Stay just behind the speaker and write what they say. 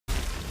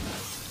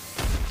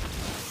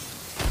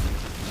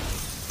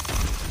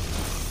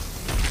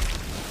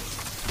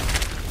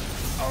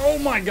Oh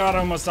my god, I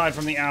almost died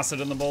from the acid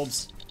in the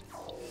bulbs.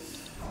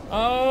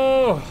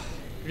 Oh.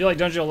 If you like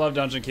Dungeon, you'll love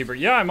Dungeon Keeper.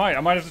 Yeah, I might.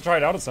 I might have to try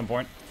it out at some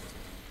point.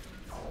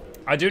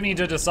 I do need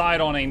to decide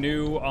on a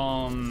new,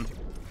 oh,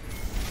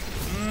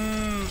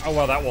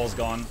 well, that wall's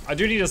gone. I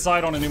do need to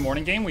decide on a new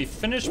morning game. We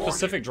finished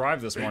Pacific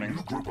Drive this morning. A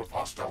new group of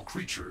hostile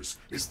creatures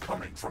is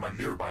coming from a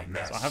nearby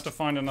nest. So I have to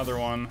find another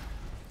one.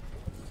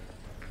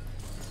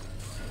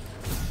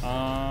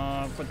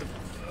 I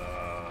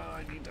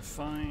need to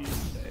find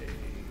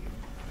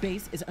a...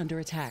 Base is under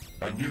attack.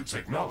 A new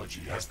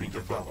technology has been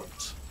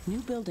developed. New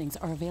buildings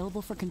are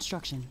available for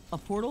construction. A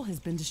portal has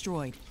been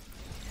destroyed.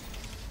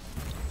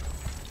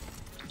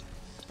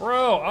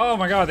 Bro, oh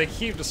my god, they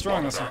keep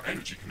destroying us. One of our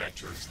energy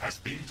connectors has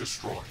been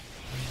destroyed.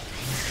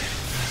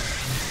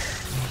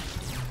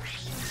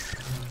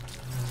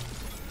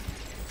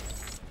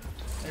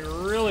 I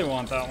really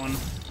want that one.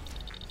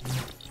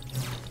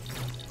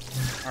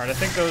 Alright, I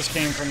think those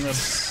came from this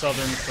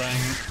southern thing.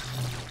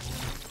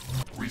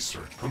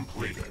 Research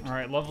completed.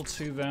 Alright, level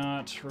 2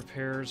 that.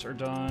 Repairs are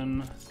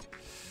done.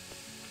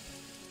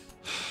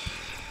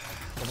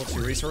 Level 2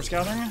 resource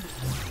gathering.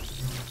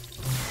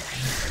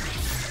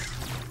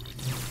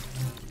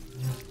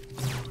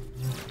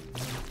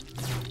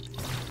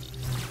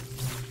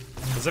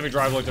 Pacific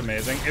Drive looked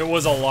amazing. It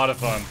was a lot of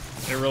fun.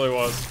 It really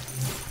was.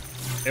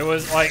 It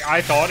was like,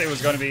 I thought it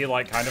was going to be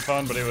like kind of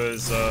fun, but it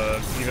was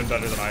even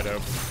better than I'd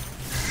hoped.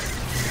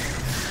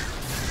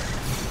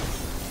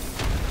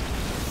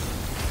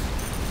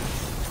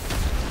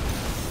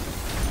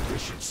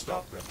 This should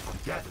stop them from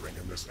gathering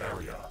in this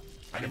area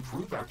and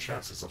improve our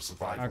chances of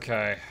survival.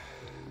 Okay.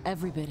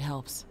 Every bit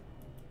helps.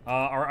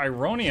 Our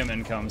Ironium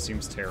income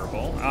seems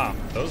terrible. Ah,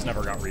 those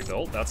never got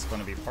rebuilt. That's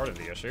going to be part of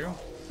the issue.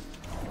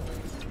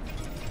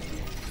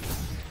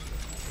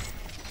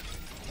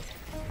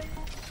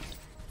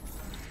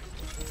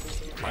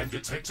 I'm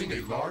detecting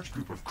a large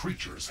group of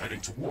creatures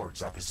heading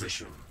towards our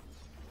position.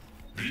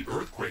 The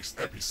earthquake's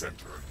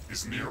epicenter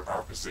is near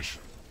our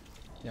position.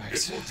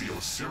 Yikes. It will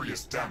deal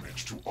serious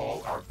damage to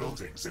all our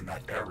buildings in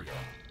that area.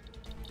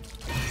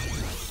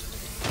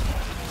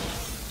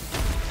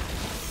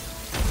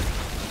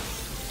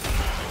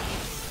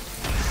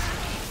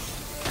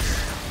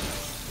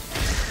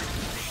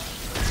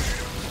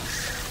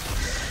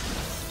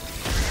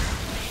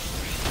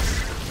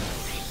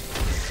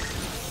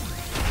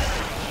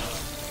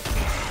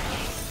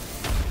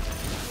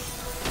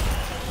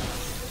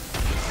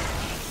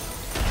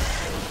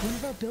 One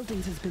of our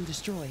buildings has been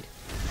destroyed.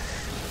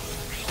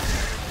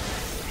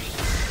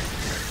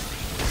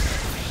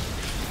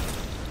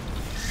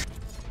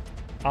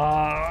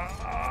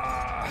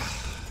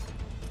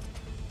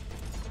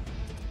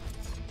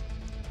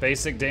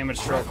 Basic damage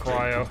stroke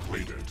cryo.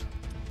 Completed.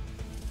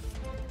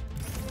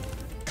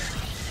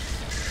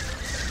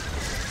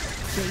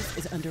 Base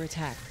is under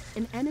attack.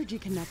 An energy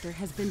connector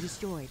has been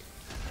destroyed.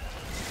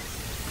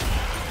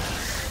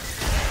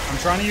 I'm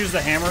trying to use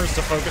the hammers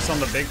to focus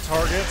on the big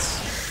targets,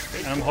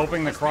 and I'm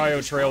hoping the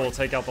cryo trail will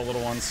take out the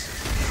little ones.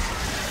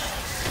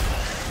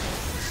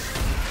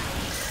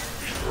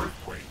 The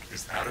earthquake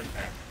is at an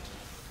end.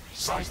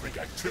 Seismic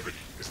activity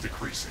is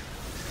decreasing.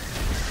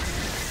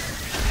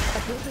 A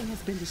building has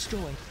been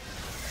destroyed.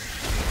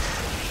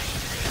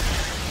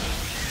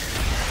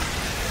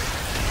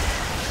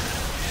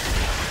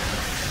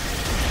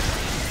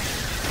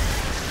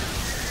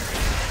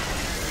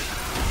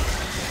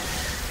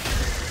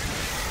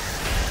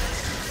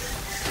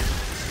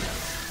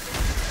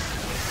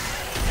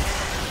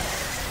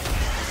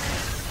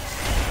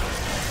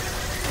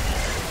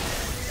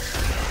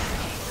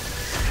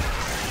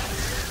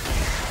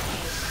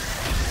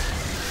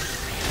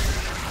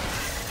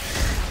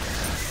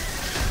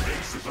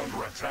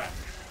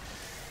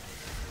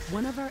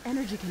 One of our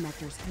energy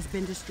connectors has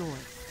been destroyed.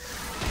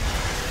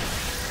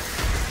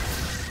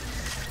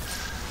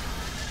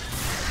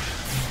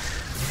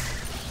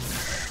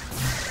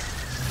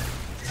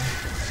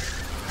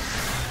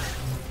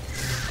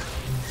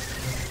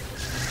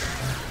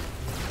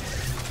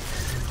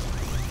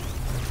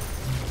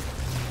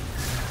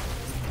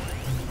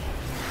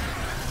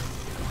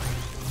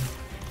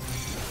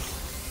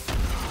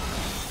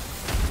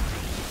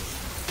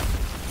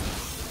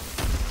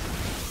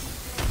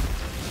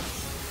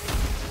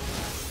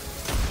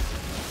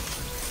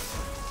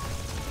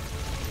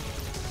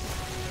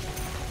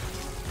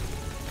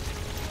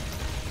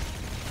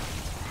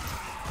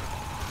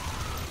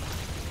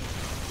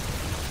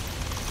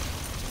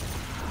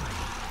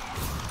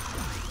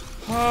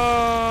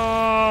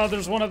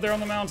 There's one up there on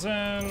the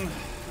mountain.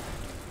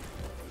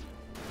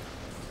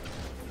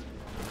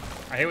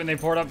 I hate when they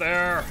pour it up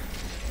there.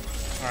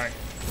 Alright.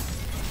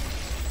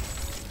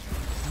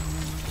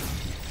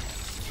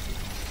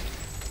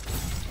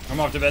 I'm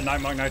off to bed.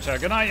 Night Monk, night chat.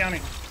 Good night, Yanni.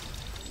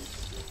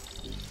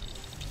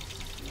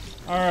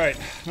 Alright.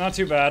 Not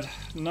too bad.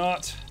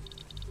 Not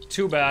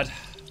too bad.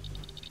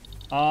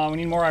 We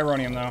need more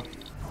Ironium, though.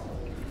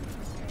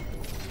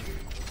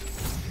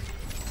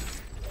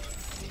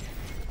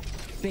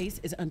 Base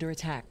is under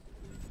attack.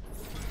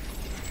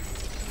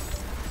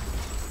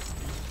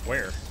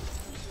 Where?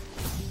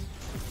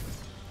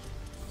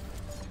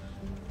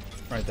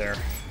 Right there.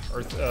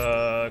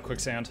 Earth,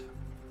 quicksand.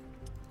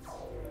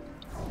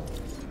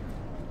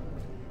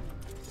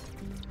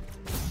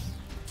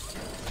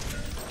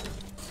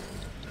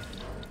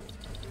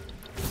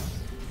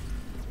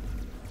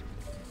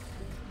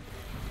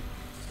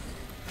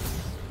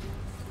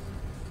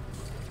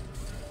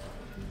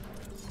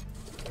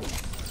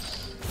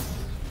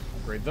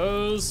 Upgrade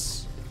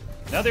those.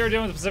 Now they are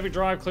doing the Pacific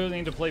Drive, clearly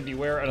need to play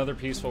Beware, another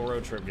peaceful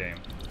road trip game.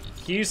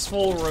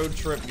 Peaceful road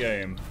trip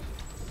game.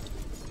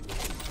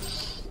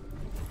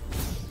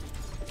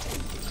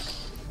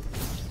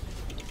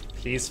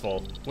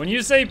 Peaceful. When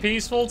you say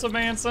peaceful to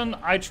Manson,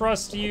 I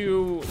trust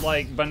you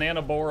like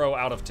Banana Boro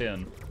out of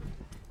 10.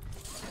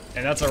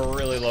 And that's a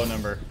really low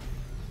number.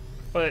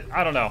 But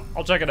I don't know.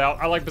 I'll check it out.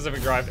 I like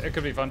Pacific Drive. It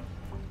could be fun.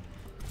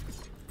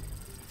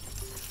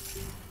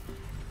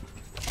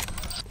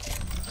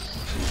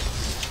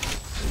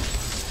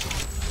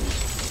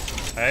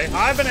 Hey,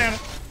 hi, Banana.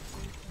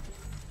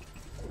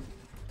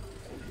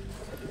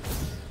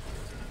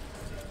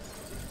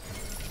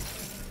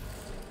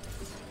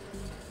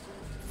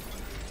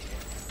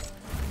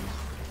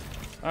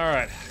 All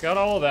right, got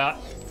all of that.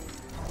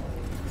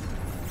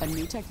 A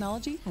new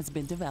technology has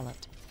been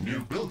developed. New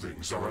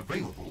buildings are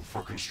available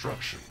for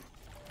construction.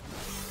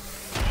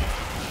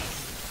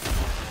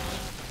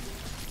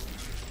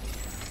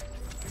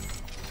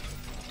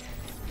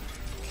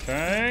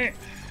 Okay.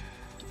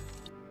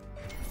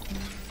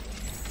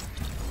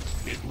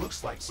 It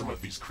looks like some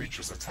of these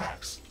creatures'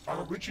 attacks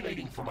are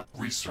originating from a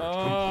research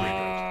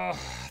completed.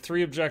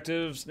 3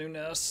 objectives, new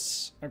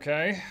nests.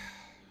 Okay.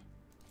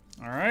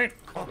 All right.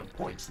 Common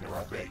points near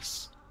our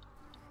base.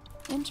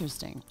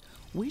 Interesting.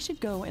 We should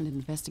go and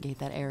investigate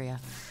that area.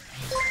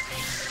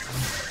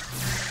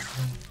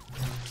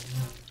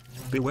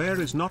 Beware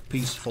is not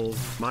peaceful,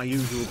 my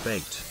usual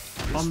bait.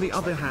 On the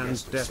other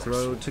hand, Death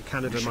Road to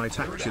Canada might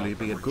actually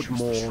be a good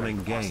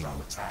morning game.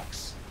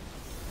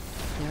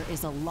 There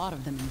is a lot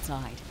of them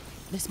inside.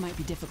 This might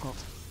be difficult.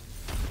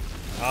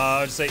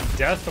 Say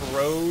Death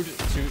Road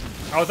to...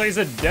 I thought you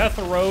said Death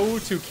Row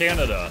to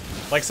Canada.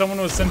 Like someone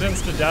was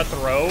sentenced to death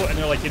row, and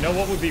they're like, you know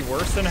what would be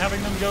worse than having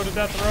them go to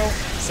death row?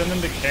 Send them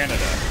to Canada.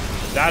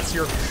 That's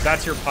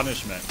your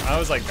punishment. I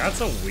was like,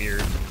 that's a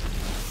weird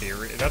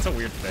theory. That's a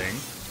weird thing.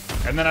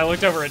 And then I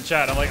looked over at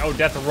chat, and I'm like, oh,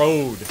 Death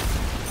Road.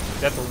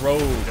 Death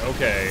Road,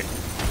 okay.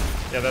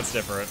 Yeah, that's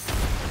different.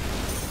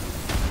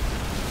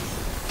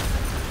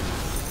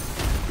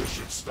 This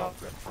should stop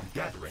them from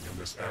gathering in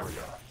this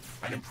area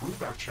and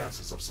improve our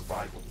chances of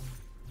survival.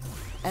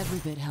 Every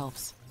bit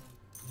helps.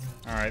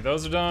 All right,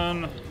 those are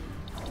done.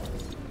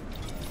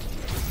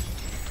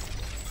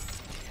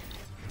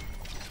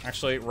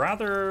 Actually,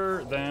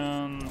 rather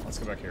than... Let's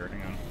go back here,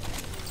 hang on.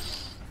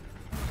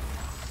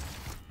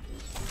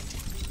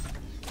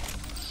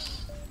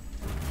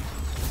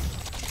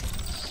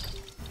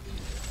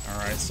 All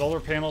right, solar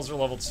panels are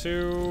level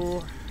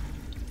 2.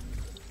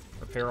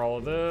 Repair all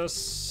of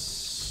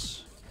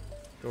this.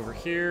 Go over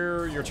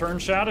here. Your turn,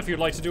 chat, if you'd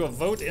like to do a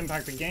vote to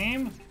impact the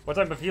game. What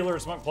type of healer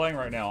is Monk playing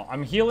right now?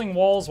 I'm healing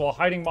walls while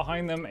hiding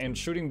behind them and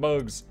shooting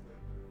bugs.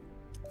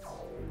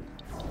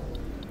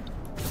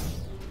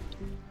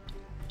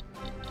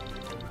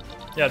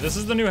 Yeah, this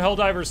is the new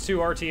Helldivers 2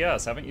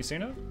 RTS. Haven't you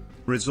seen it?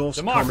 Resource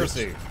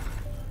Democracy. Comet.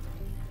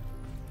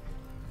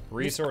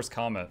 Resource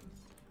Comet.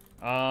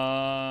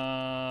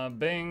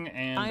 Bing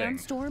and Iron Bing.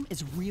 Storm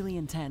is really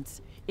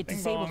intense. It Bing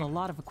disabled bong. a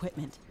lot of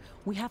equipment.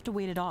 We have to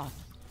wait it off.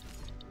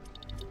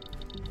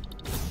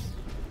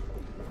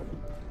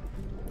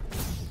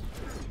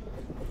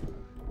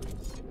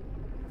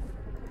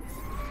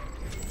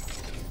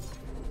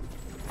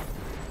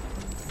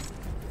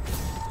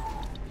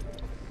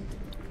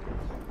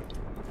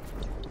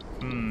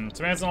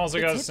 So Manson also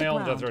got a It's hit the snail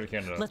and Death ground. Road to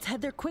Canada. Let's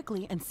head there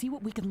quickly and see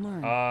what we can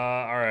learn.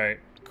 Alright.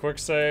 Quick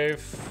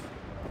save.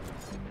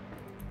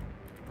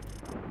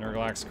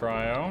 Nurglax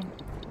Cryo.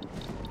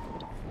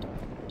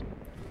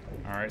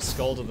 Alright,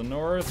 Skull to the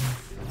north.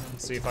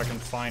 Let's see if I can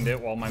find it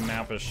while my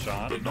map is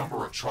shot. The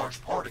number of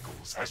charged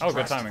particles has Oh,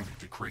 good drastically timing.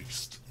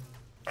 decreased.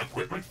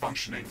 Equipment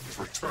functioning is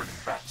returning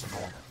back to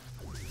normal.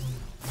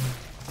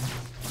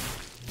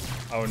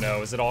 Oh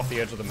no, is it off the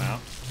edge of the map?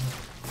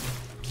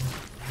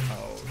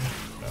 Oh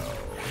no.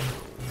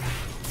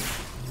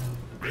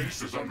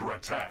 Base is under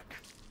attack.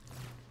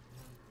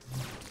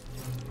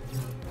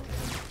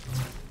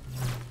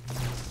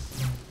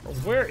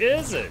 Where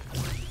is it?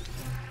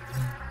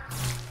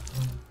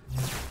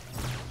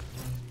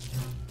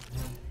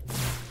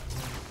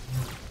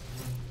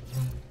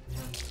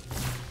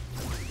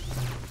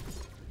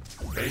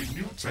 A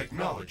new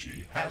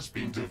technology has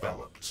been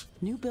developed.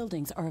 New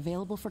buildings are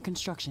available for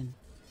construction.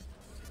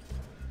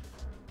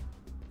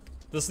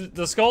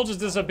 The skull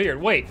just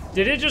disappeared. Wait,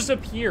 did it just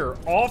appear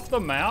off the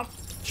map?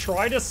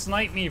 Try to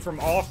snipe me from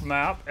off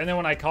map, and then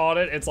when I caught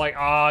it, it's like,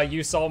 ah,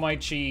 you saw my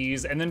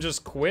cheese, and then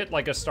just quit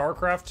like a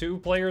StarCraft 2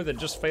 player that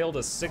just failed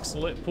a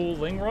 6-lit pool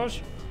Ling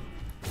Rush?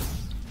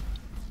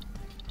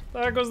 The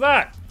heck was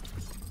that?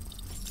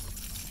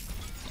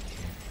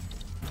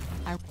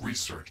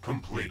 Research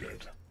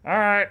completed.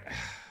 Alright.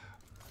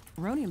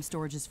 Vibronium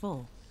storage is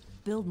full.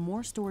 Build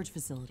more storage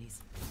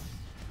facilities.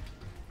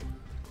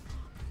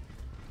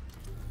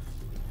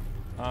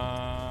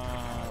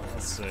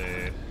 Let's see.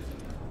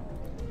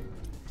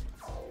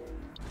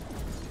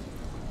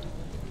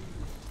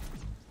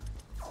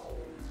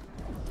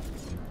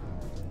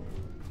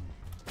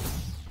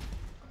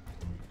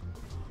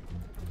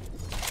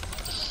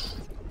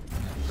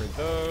 Upgrade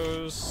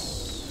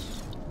those.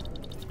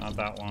 Not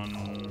that one.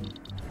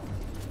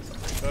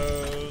 Upgrade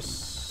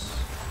those.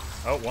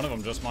 Oh, one of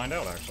them just mined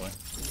out, actually. Alright,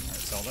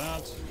 sell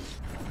that.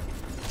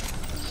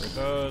 Upgrade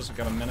those. We've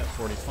got a minute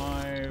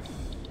 45.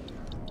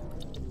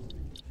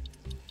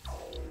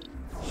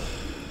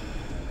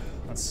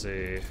 Let's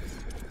see.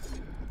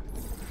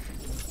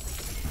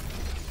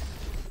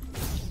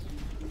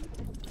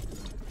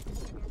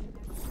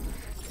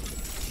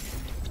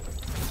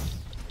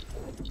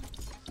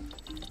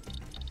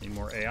 Need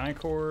more AI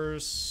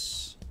cores.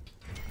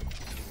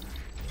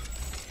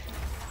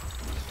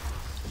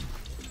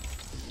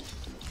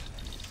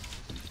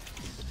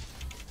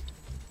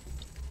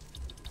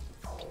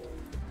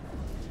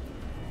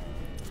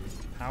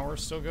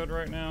 Power's still good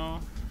right now.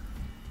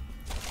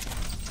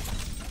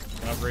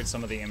 Can upgrade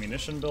some of the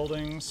ammunition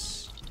buildings.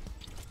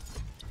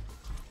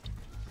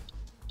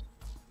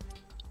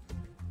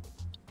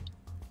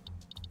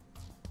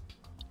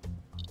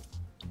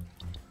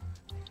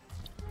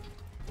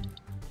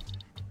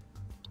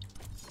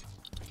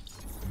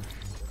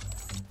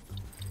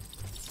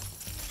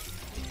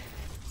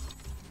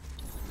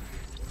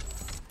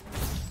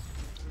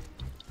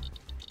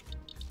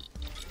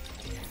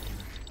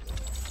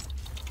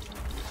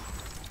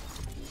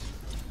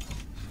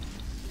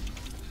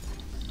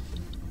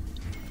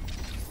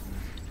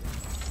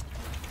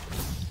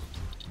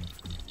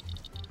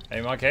 Hey,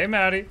 Mike. Hey,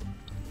 Maddie.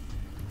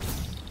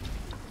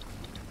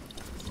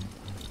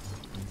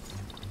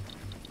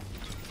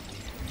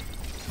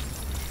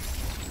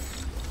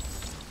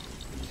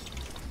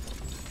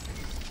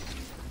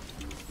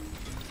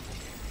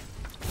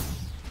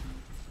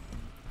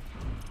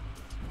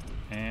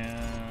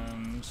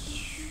 And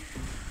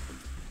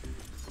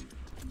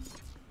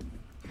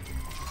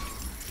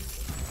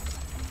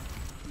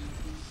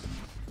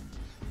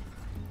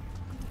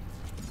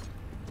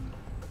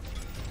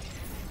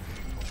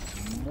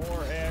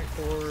more AI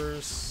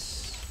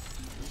cores.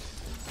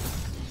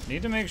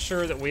 Need to make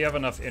sure that we have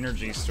enough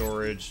energy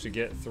storage to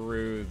get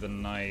through the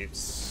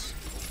nights.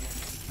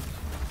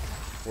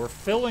 We're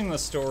filling the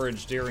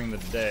storage during the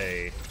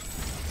day.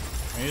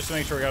 I need to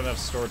make sure we got enough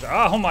storage.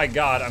 Oh my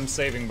god, I'm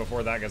saving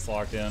before that gets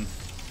locked in.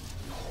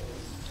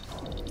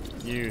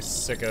 You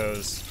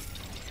sickos.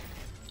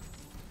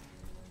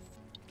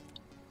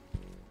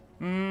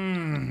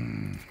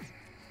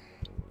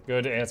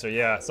 Good answer,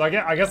 yeah. So I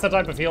guess the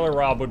type of healer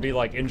Rob would be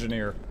like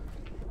engineer.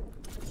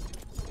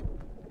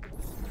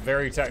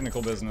 Very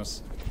technical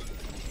business.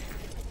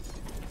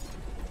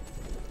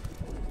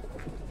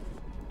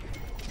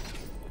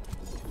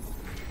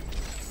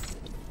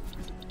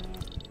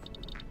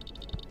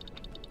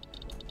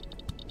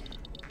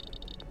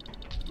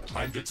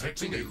 I'm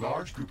detecting a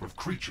large group of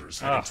creatures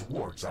heading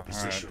towards our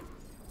position.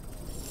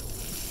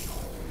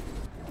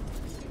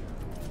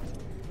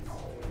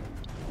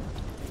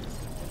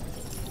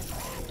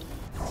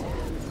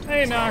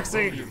 Hey,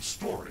 Noxie. Vibronium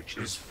storage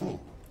is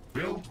full.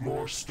 Build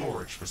more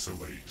storage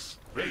facilities.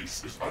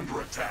 Base is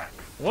under attack.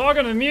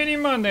 Welcome to Mutiny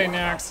Monday, One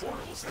of our Nax.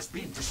 portals has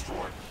been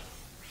destroyed.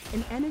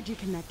 An energy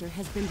connector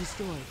has been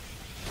destroyed.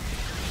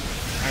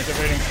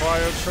 Activating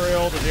cryo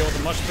trail to deal with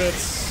the mush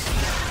bits.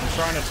 I'm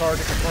trying to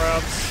target the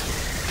crabs.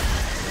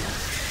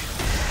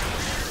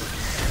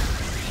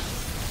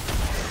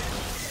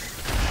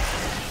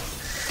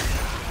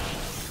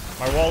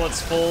 My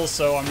wallet's full,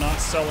 so I'm not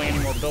selling any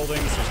more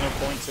buildings. There's no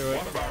point to it.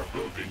 One of our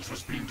buildings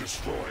has been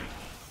destroyed.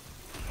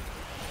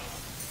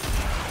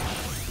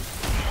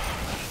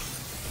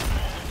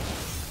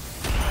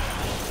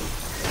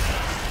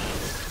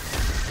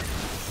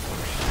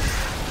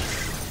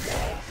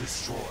 Wall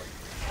destroyed.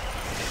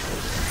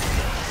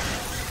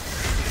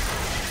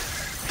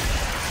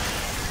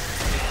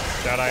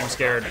 God, I am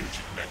scared.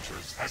 Energy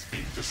connectors has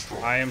been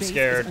destroyed. I am Base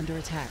scared. is under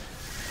attack.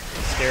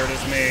 Scared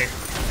as me.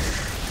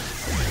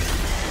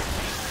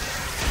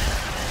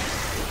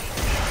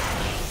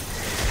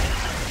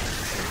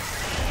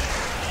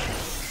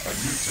 A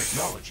new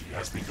technology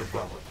has been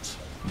developed.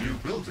 New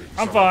buildings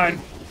I'm are fine.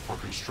 available for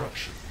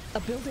construction. A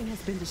building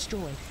has been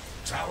destroyed.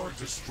 Tower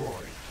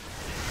destroyed.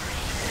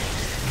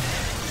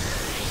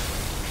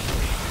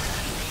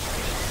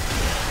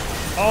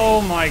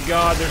 Oh my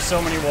god, there's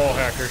so many wall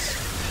hackers.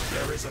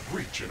 There is a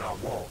breach in our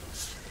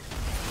walls.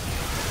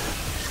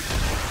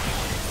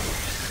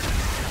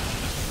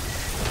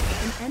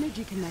 An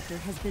energy connector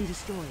has been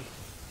destroyed.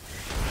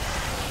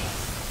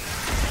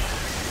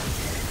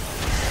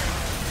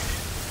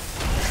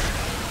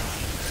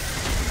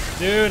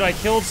 Dude, I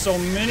killed so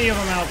many of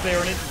them out there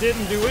and it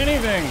didn't do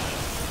anything.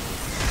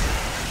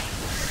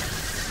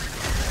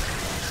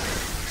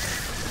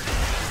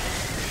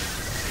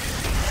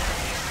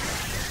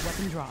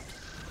 Weapon dropped.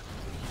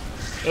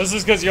 This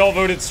is because y'all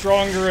voted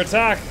stronger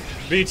attack.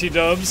 BT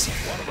dubs.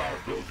 One of our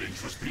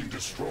buildings was being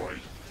destroyed.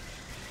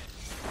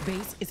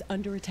 Base is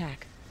under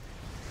attack.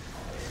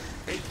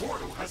 A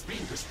portal has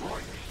been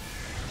destroyed.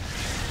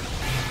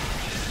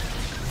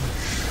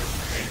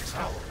 A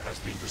tower has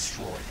been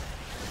destroyed.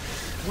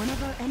 One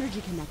of our energy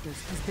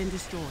connectors has been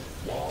destroyed.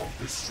 Wall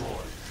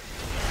destroyed.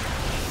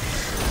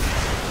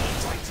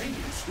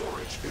 Titanium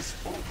storage is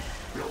full.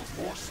 Build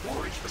more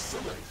storage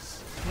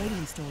facilities.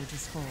 Radiant storage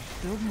is full.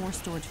 Build more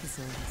storage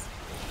facilities.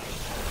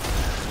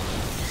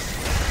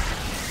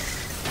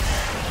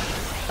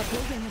 A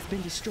building has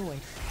been destroyed.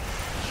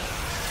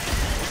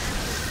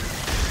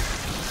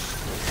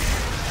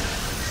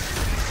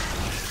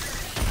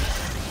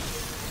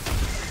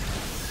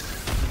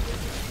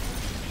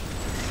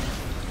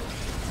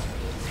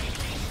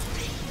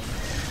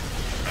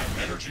 An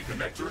energy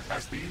connector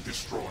has been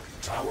destroyed.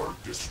 Tower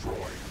destroyed.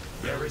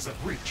 There is a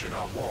breach in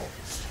our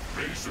walls.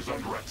 Base is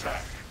under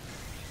attack.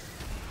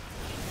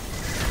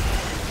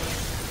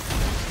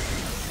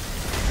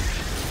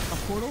 A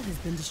portal has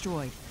been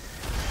destroyed.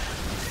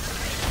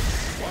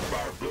 One of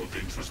our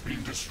buildings was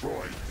being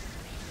destroyed.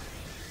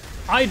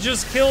 I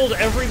just killed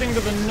everything to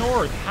the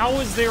north. How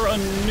is there a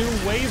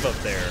new wave up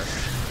there?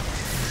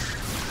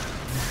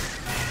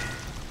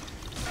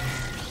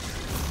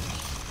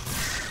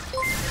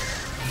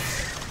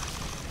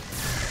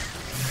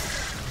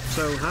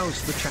 So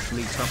how's the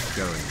chutney tough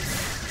going?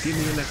 Give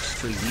me an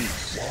extra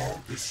yeast.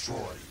 Wall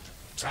destroyed.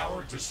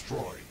 Tower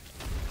destroyed.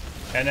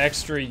 An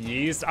extra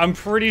yeast? I'm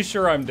pretty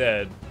sure I'm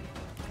dead.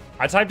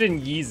 I typed in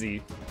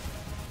Yeezy.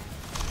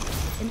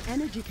 An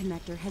energy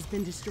connector has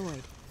been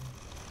destroyed.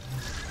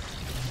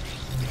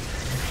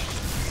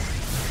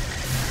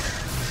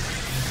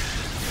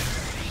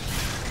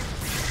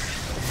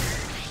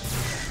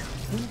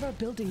 One of our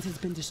buildings has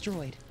been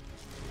destroyed.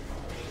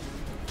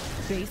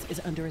 Base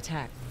is under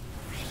attack.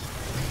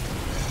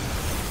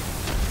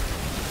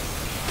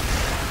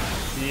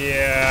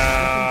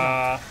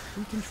 Yeah.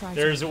 We can try.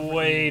 There's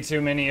way too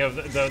many of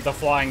the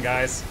flying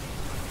guys.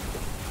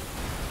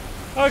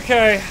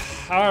 Okay.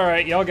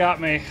 Alright, y'all got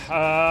me.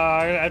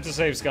 I have to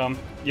save scum.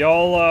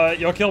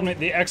 Y'all killed me.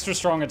 The extra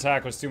strong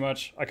attack was too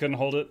much. I couldn't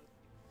hold it.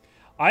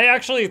 I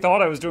actually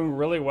thought I was doing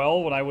really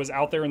well when I was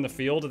out there in the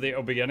field at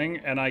the beginning,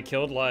 and I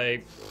killed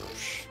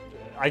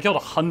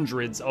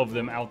hundreds of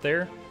them out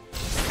there,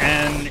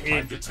 and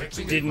it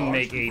didn't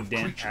make a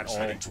dent at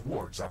all.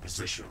 Towards our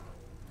position.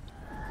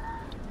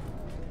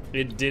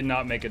 It did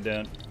not make a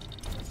dent.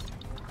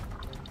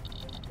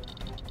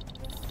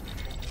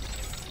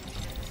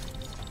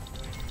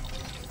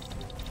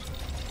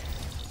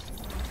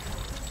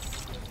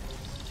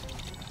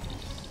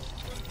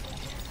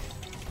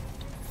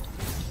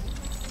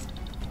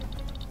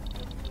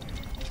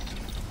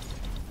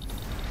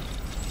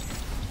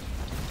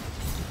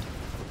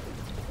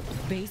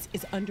 Base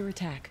is under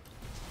attack.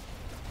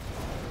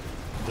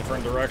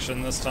 Different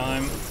direction this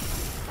time.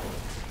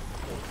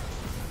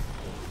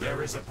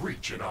 There is a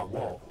breach in our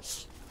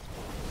walls.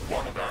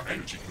 One of our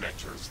energy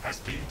connectors has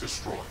been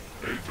destroyed.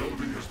 A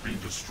building has been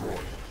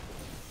destroyed.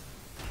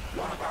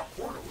 One of our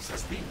portals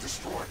has been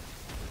destroyed.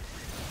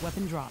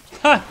 Weapon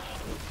dropped.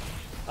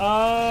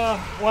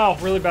 Wow,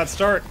 really bad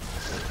start.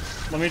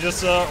 Let me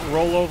just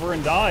roll over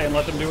and die and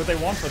let them do what they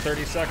want for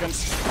 30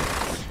 seconds.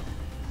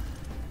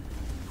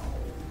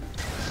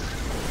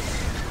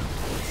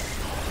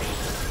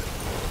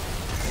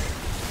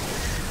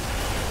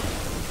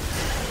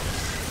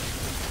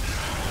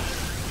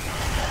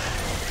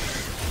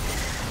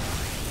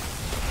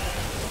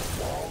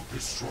 Wall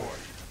destroyed.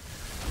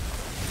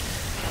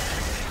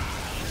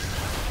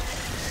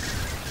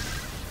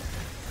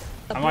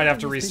 I might have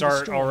to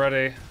restart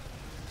already.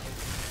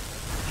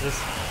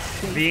 Just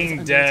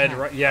being dead,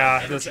 right?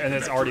 Yeah, and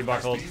it's already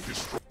buckled.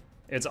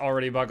 It's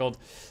already buckled.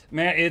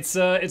 Man, it's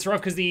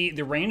rough because the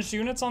ranged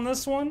units on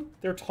this one,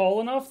 they're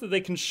tall enough that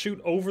they can shoot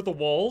over the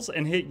walls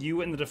and hit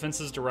you and the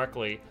defenses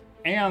directly,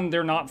 and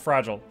they're not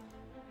fragile.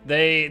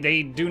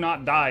 They do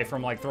not die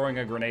from like throwing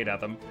a grenade at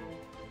them.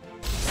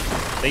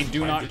 They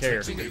do not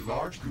care. Detecting a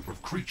large group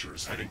of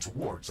creatures heading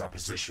towards our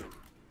position.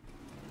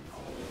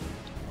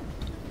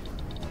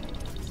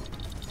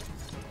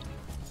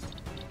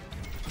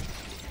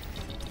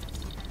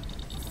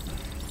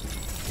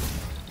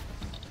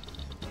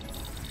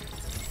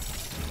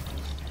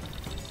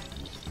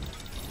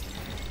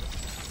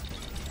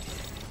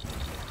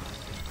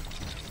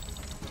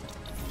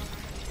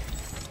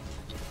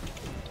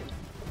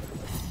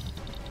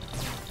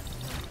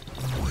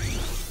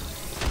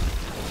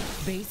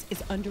 Base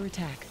is under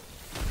attack.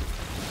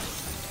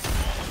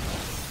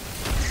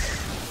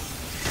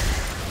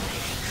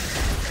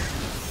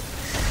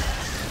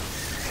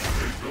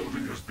 A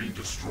building has been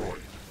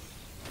destroyed.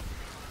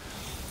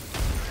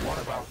 One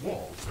of our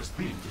walls has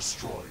been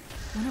destroyed.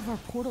 One of our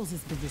portals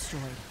has been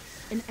destroyed.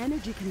 An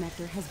energy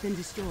connector has been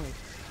destroyed.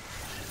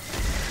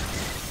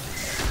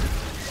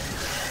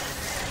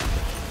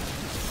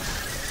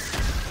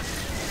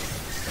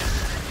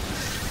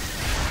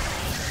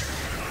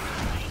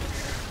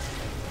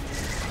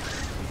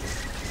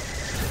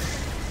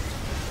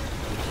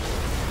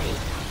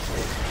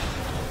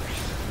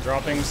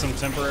 Dropping some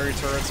temporary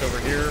turrets over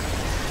here.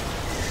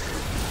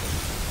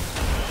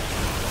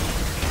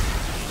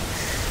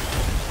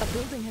 A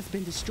building has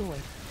been destroyed.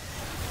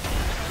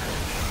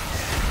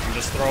 I'm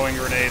just throwing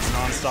grenades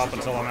non-stop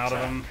until I'm out of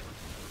them.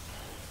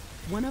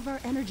 One of our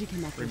energy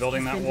connectors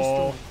Rebuilding has that been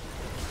wall.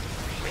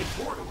 destroyed.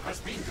 A portal has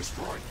been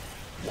destroyed.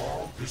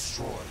 Wall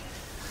destroyed.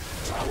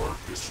 Tower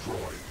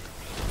destroyed.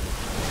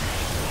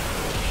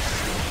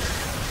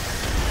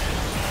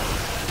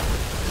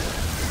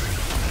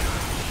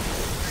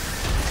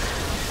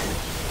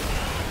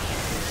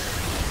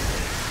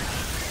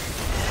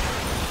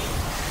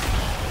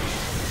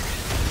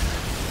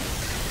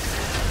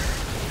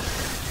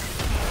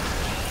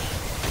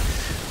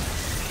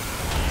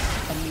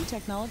 A new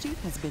technology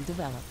has been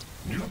developed.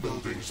 New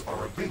buildings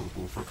are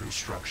available for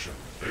construction.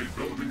 A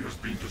building has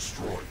been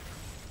destroyed.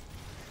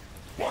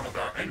 One of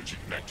our energy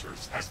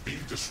connectors has been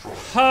destroyed.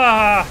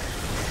 Ha!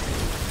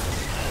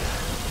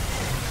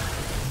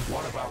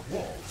 One of our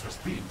walls has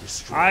been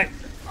destroyed.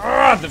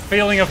 The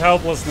feeling of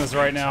helplessness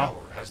right now.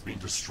 Tower has been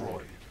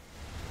destroyed.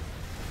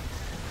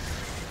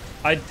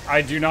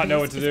 I do not know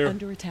what to Base is do.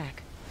 under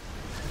attack.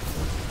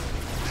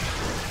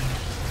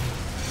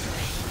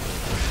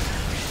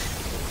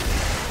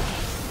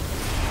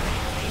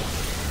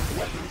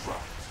 Weapon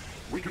dropped.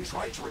 We can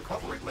try to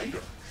recover it later.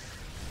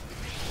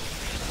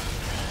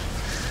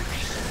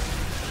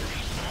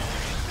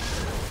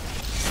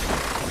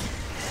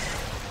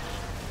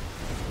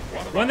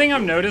 One thing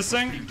I'm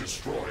noticing,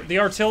 the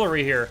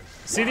artillery here.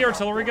 See the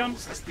artillery gun?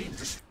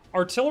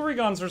 Artillery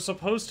guns are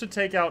supposed to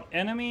take out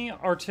enemy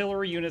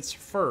artillery units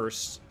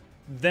first,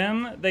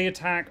 then they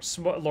attack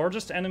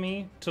largest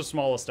enemy to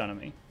smallest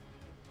enemy.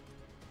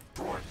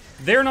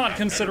 They're not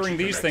considering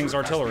these things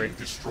artillery.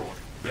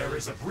 There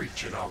is a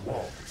breach in our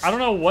walls. I don't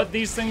know what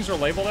these things are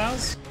labeled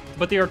as,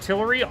 but the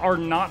artillery are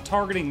not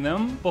targeting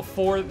them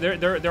before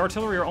their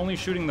artillery are only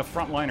shooting the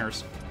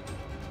frontliners,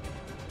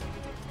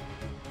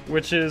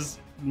 which is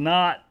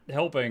not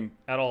helping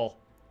at all.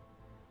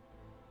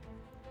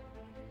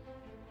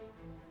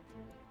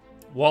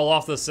 Wall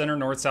off the center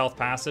north-south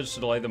passage to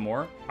delay them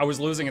more. I was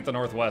losing at the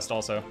northwest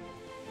also.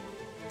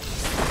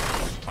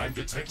 I'm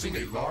detecting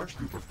a large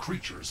group of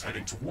creatures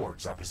heading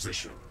towards our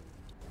position.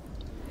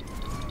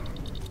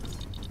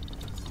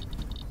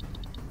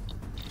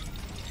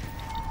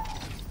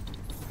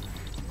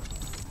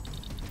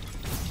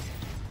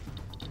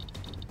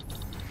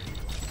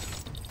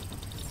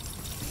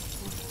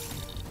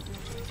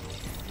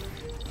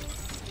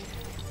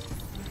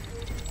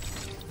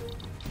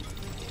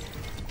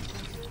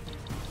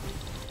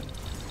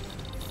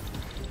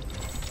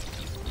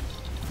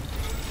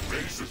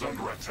 Base is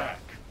under attack.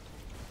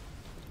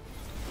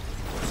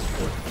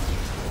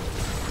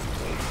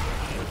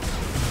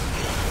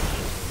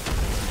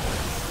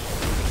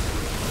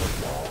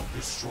 Wall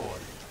destroyed.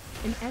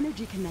 An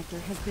energy connector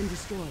has been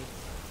destroyed.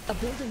 A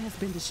building has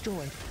been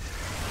destroyed.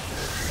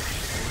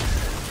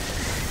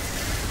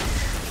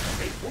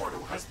 A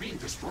portal has been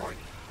destroyed.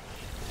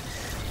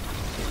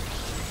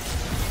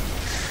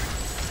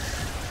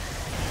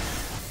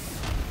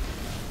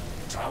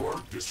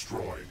 Tower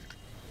destroyed.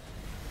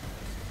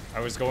 I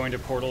was going to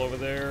portal over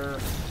there.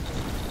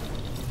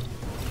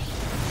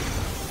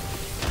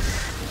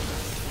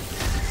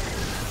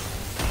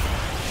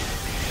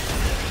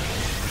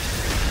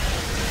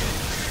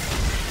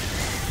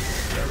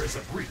 There is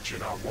a breach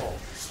in our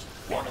walls.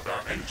 One of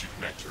our energy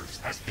connectors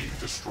has been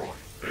destroyed.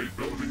 A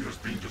building has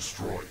been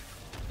destroyed.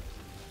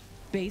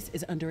 Base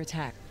is under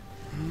attack.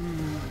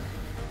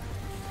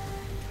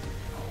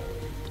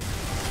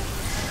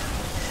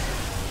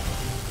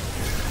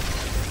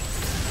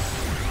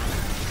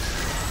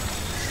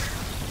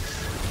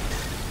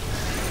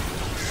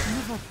 One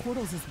of our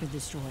portals has been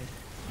destroyed.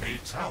 A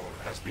tower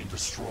has been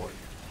destroyed.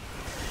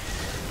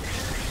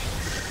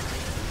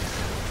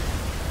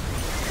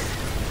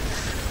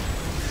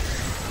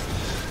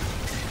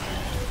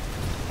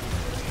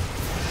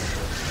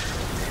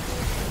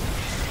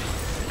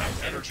 An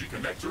energy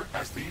connector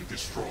has been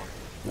destroyed.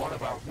 One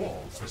of our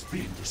walls has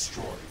been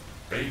destroyed.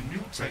 A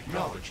new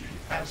technology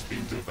has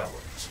been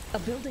developed. A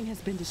building has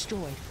been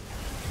destroyed.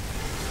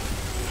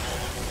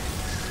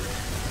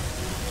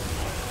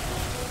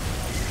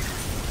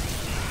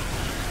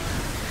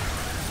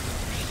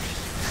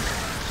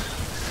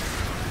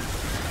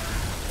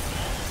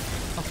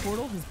 A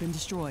portal has been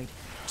destroyed.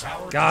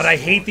 God, I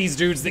hate these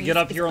dudes that get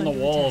up here on the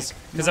walls.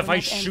 Because if I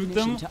shoot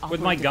them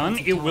with my gun,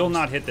 it will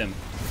not hit them.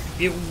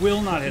 It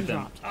will not hit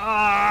them.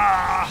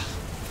 Ah!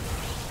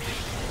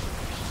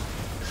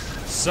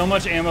 So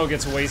much ammo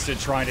gets wasted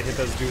trying to hit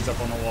those dudes up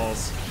on the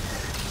walls.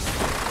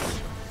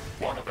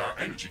 One of our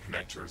energy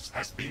connectors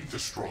has been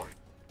destroyed.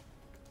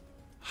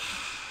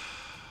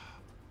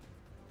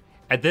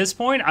 At this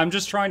point, I'm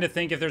just trying to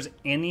think if there's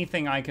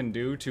anything I can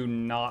do to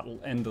not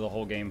end the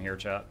whole game here,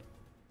 chat.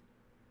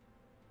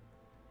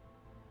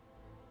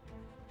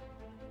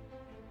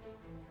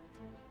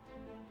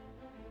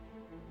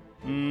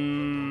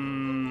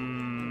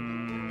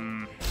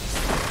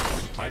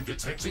 I'm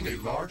detecting a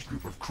large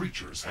group of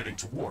creatures heading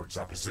towards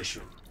our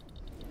position.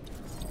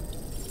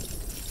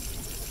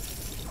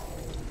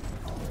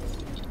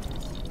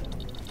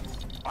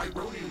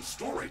 Ironium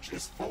storage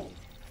is full.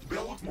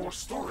 Build more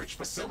storage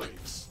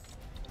facilities.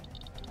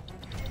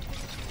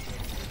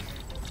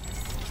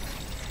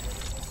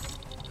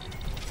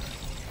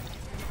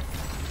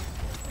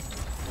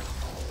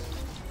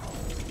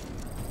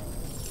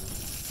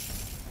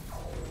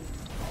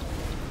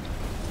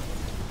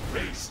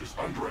 Base is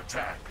under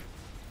attack.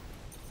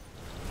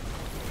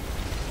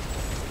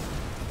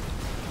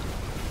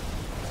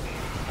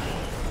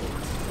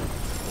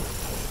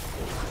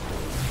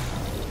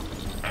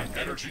 An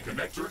energy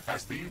connector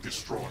has been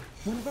destroyed.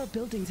 One of our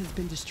buildings has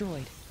been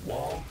destroyed.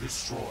 Wall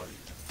destroyed.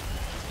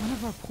 One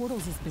of our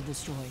portals has been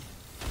destroyed.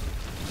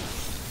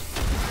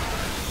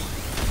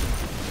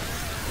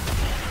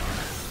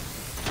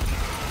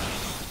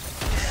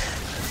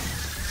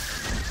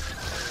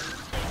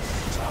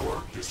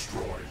 Tower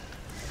destroyed.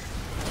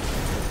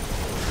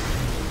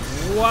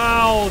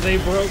 Wow, they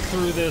broke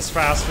through this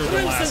faster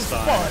than last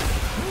time.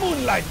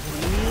 Moonlight.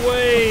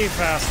 Way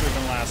faster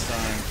than last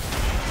time.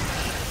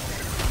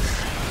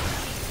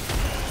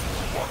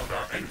 One of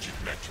our energy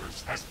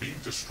connectors has been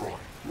destroyed.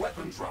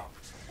 Weapon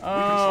dropped. We can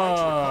try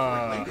to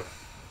recover it later.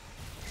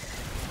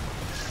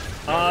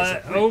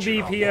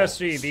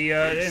 OBPSG,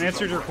 in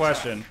answer to your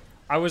question,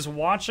 I was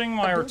watching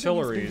my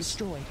artilleries,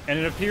 and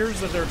it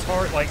appears that they're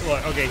like,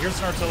 look, okay, here's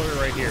an artillery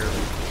right here.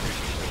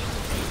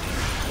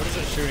 What is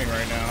it shooting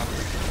right now?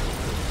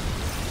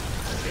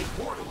 A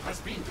portal has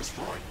been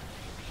destroyed.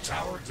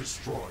 Tower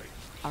destroyed.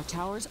 Our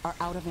towers are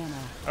out of ammo.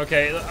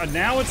 Okay,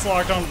 now it's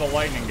locked onto the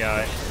lightning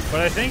guy,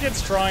 but I think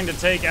it's trying to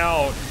take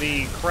out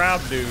the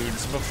crab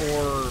dudes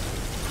before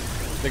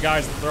the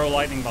guys that throw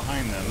lightning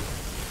behind them.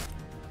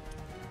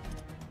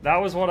 That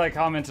was what I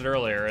commented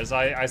earlier, as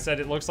I said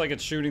it looks like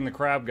it's shooting the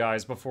crab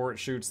guys before it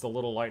shoots the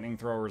little lightning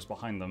throwers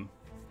behind them.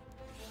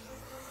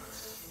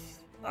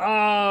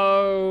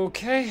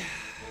 Okay.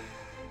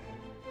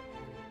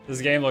 This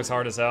game looks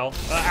hard as hell.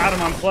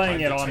 Adam, I'm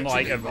playing it on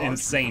like an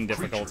insane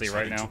difficulty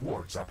right now.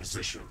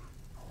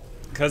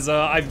 Because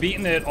I've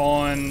beaten it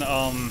on,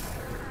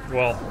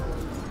 well,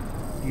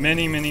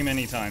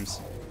 many times.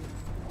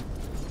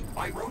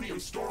 Ironium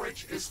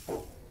storage is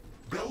full.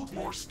 Build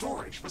more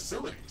storage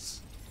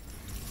facilities.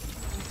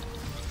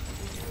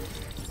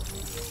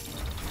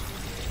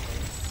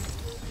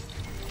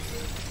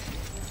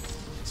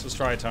 So let's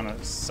try a ton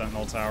of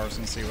Sentinel towers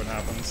and see what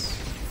happens.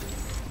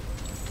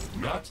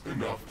 Not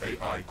enough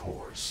AI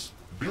cores.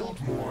 Build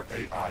more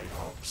AI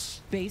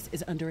hubs. Base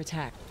is under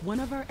attack. One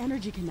of our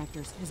energy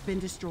connectors has been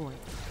destroyed.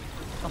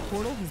 A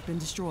portal has been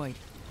destroyed.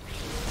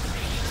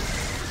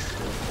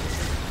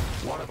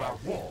 One of our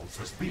walls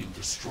has been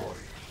destroyed.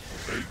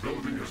 A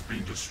building has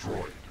been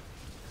destroyed.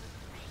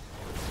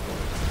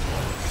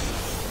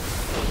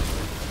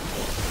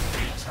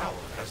 A tower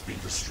has been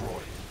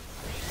destroyed.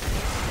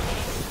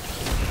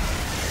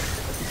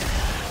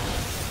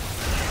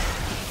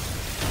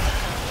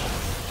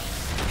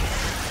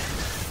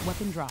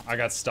 Weapon drop. I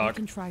got stuck. You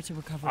can try to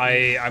recover.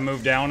 I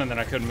moved down and then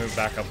I couldn't move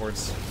back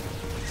upwards.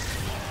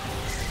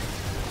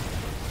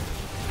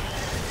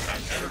 An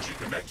energy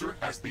connector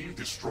has been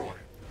destroyed.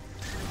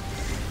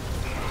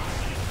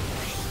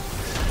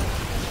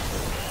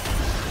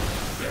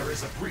 There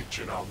is a breach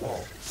in our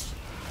walls.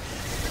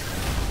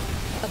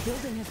 A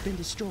building has been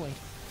destroyed.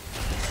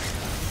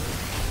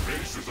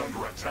 Base is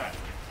under attack.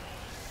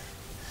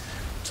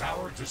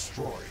 Tower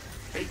destroyed.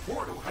 A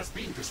portal has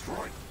been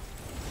destroyed.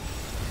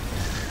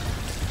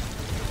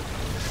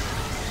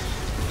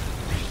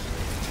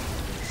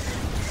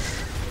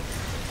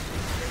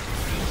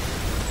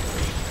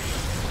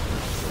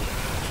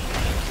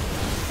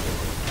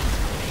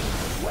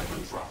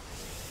 Weapon drop.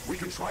 We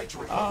can try to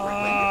recover it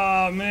later.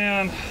 Ah,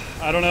 man.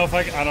 I don't know if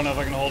I can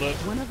hold it.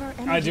 One of our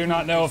I do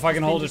not know if I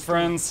can hold it,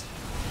 friends.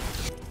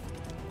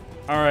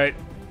 Alright.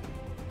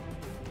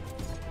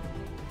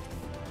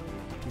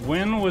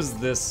 When was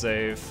this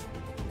save?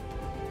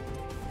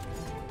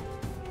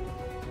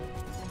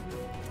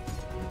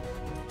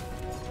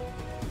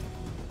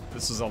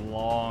 This was a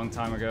long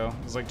time ago.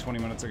 It was like 20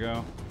 minutes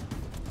ago.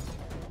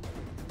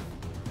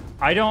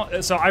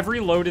 So I've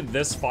reloaded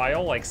this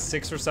file like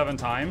 6 or 7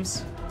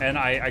 times, and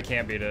I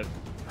can't beat it.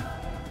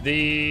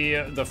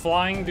 The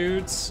flying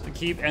dudes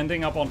keep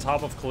ending up on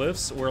top of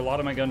cliffs where a lot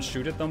of my guns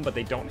shoot at them, but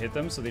they don't hit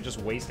them, so they just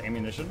waste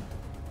ammunition.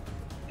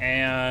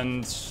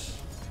 And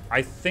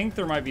I think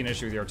there might be an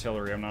issue with the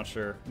artillery, I'm not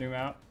sure. New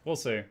map? We'll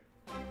see.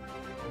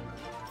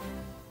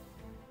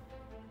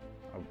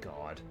 Oh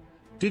god.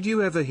 Did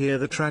you ever hear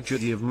the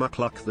tragedy of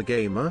Mukluk the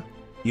gamer?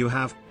 You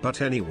have,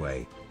 but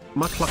anyway.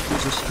 Mukluk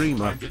was a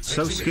streamer,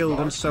 so skilled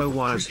and so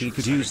wise he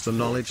could use the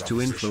knowledge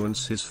to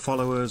influence his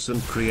followers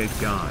and create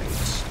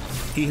guides.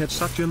 He had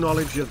such a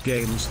knowledge of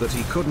games that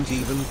he couldn't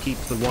even keep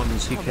the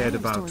ones he cared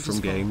about from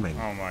gaming.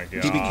 Oh my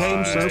god. He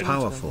became so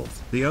powerful,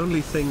 the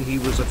only thing he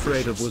was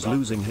afraid of was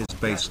losing his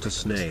base to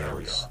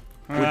snails.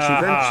 Which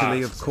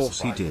eventually of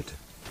course he did.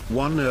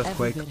 One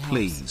earthquake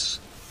please.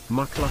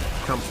 Mukluk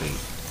comfy.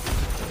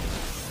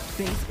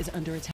 Base is under attack.